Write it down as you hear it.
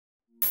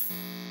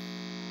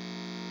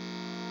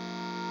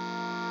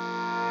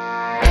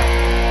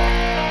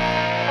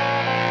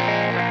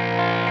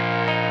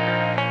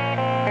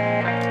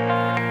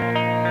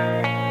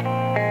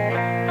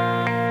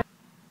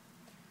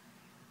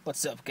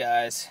What's up,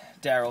 guys?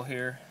 Daryl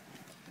here.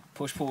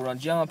 Push, pull, run,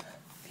 jump.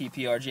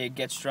 PPRJ,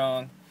 get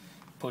strong.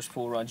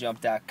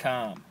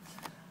 pushpullrunjump.com.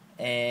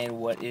 And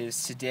what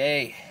is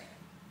today?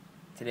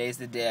 Today's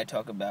the day I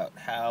talk about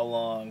how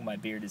long my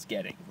beard is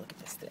getting. Look at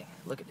this thing.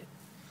 Look at it.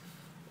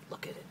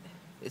 Look at it.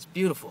 It's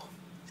beautiful.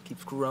 It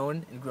keeps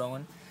growing and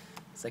growing.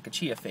 It's like a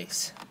chia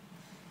face.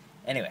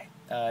 Anyway,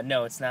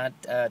 no, it's not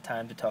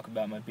time to talk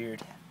about my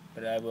beard,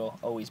 but I will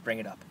always bring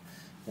it up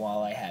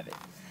while I have it.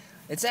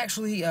 It's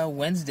actually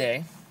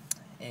Wednesday,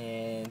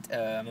 and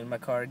I'm in my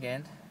car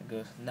again.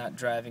 Not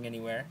driving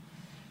anywhere.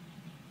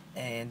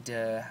 And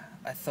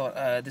I thought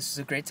this is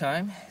a great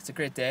time. It's a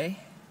great day,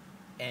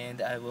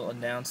 and I will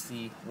announce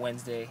the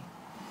Wednesday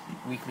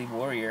Weekly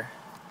Warrior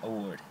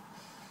Award.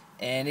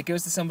 And it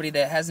goes to somebody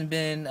that hasn't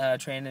been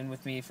training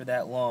with me for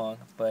that long,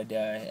 but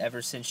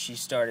ever since she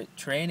started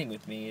training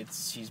with me,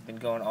 she's been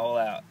going all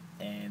out,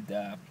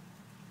 and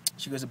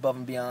she goes above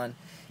and beyond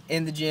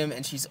in the gym,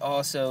 and she's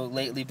also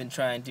lately been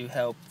trying to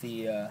help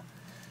the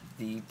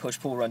push,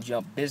 pull, run,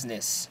 jump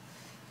business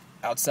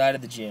outside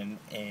of the gym,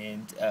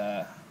 and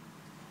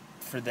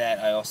for that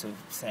I also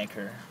thank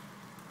her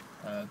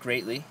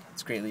greatly.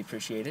 It's greatly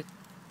appreciated,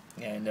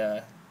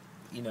 and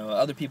you know,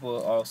 other people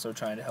are also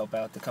trying to help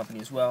out the company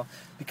as well,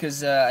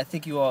 because I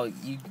think you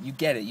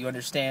get it. You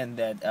understand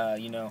that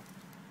you know,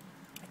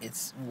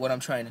 it's what I'm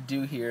trying to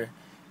do here,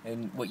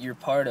 and what you're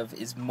part of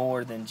is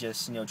more than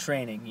just, you know,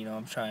 training. You know,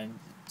 I'm trying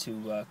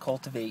to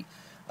cultivate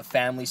a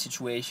family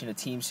situation, a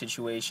team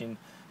situation,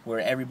 where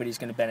everybody's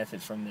going to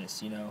benefit from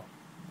this. You know,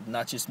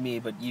 not just me,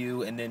 but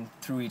you, and then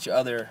through each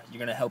other, you're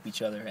going to help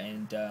each other.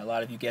 And a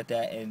lot of you get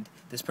that, and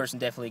this person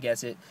definitely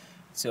gets it.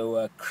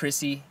 So,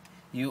 Chrissy,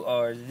 you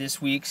are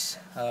this week's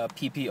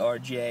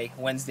PPRJ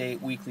Wednesday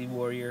Weekly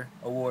Warrior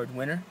Award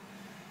winner.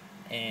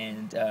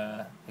 And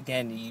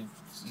again,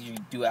 you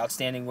do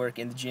outstanding work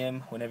in the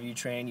gym. Whenever you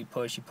train, you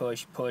push, you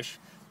push, you push.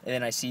 And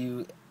then I see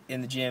you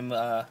in the gym,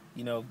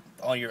 you know,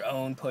 on your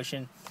own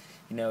pushing,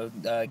 you know,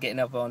 getting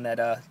up on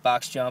that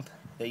box jump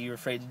that you were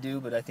afraid to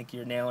do, but I think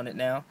you're nailing it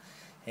now.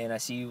 And I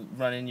see you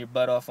running your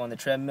butt off on the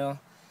treadmill,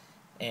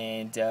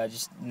 and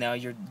just now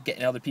you're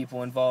getting other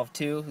people involved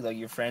too. Like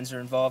your friends are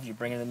involved, you're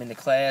bringing them into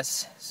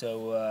class.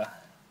 So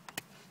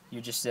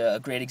you're just a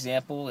great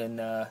example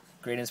and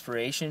great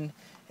inspiration.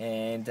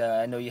 And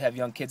I know you have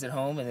young kids at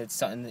home, and it's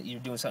something that you're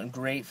doing something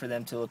great for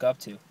them to look up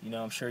to. You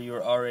know, I'm sure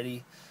you're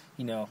already,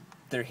 you know,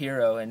 their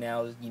hero, and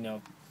now, you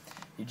know,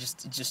 it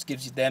just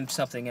gives them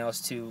something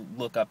else to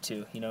look up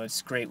to. You know,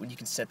 it's great when you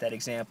can set that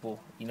example,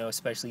 you know,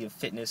 especially of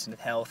fitness and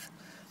health.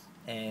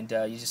 And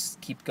you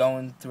just keep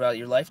going throughout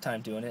your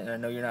lifetime doing it. And I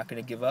know you're not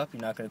going to give up.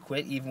 You're not going to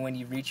quit. Even when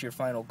you reach your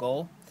final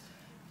goal,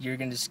 you're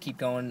going to just keep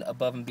going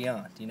above and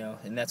beyond, you know.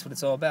 And that's what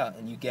it's all about.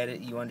 And you get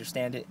it. You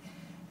understand it.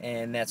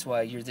 And that's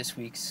why you're this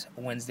week's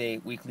Wednesday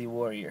Weekly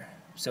Warrior.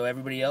 So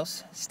everybody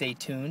else, stay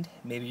tuned.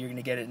 Maybe you're going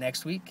to get it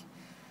next week.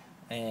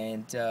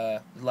 And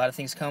a lot of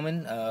things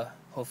coming.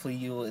 Hopefully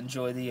you'll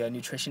enjoy the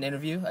nutrition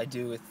interview I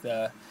do with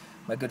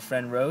my good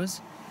friend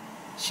Rose.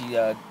 She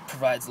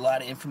provides a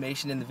lot of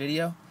information in the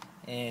video.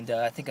 And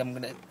I think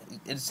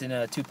it's in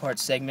a two-part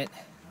segment.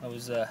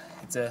 It's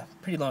a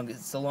pretty long,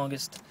 it's the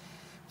longest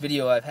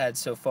video I've had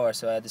so far,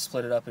 so I had to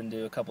split it up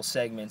into a couple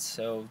segments.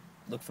 So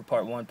look for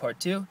part 1, part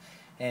 2,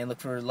 and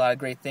look for a lot of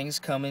great things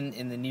coming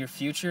in the near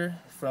future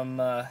from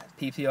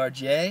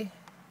PPRJ,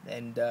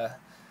 and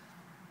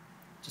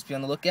just be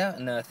on the lookout.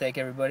 And thank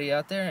everybody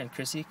out there, and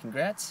Chrissy,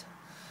 congrats.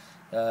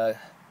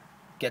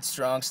 Get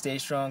strong, stay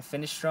strong,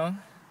 finish strong.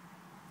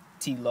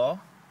 TLAW,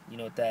 you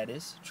know what that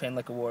is. Train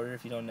like a warrior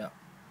if you don't know.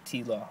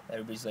 TLAW.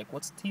 Everybody's like,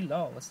 what's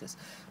TLAW? What's this?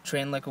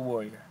 Train like a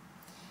warrior.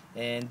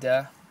 And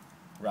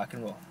rock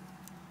and roll.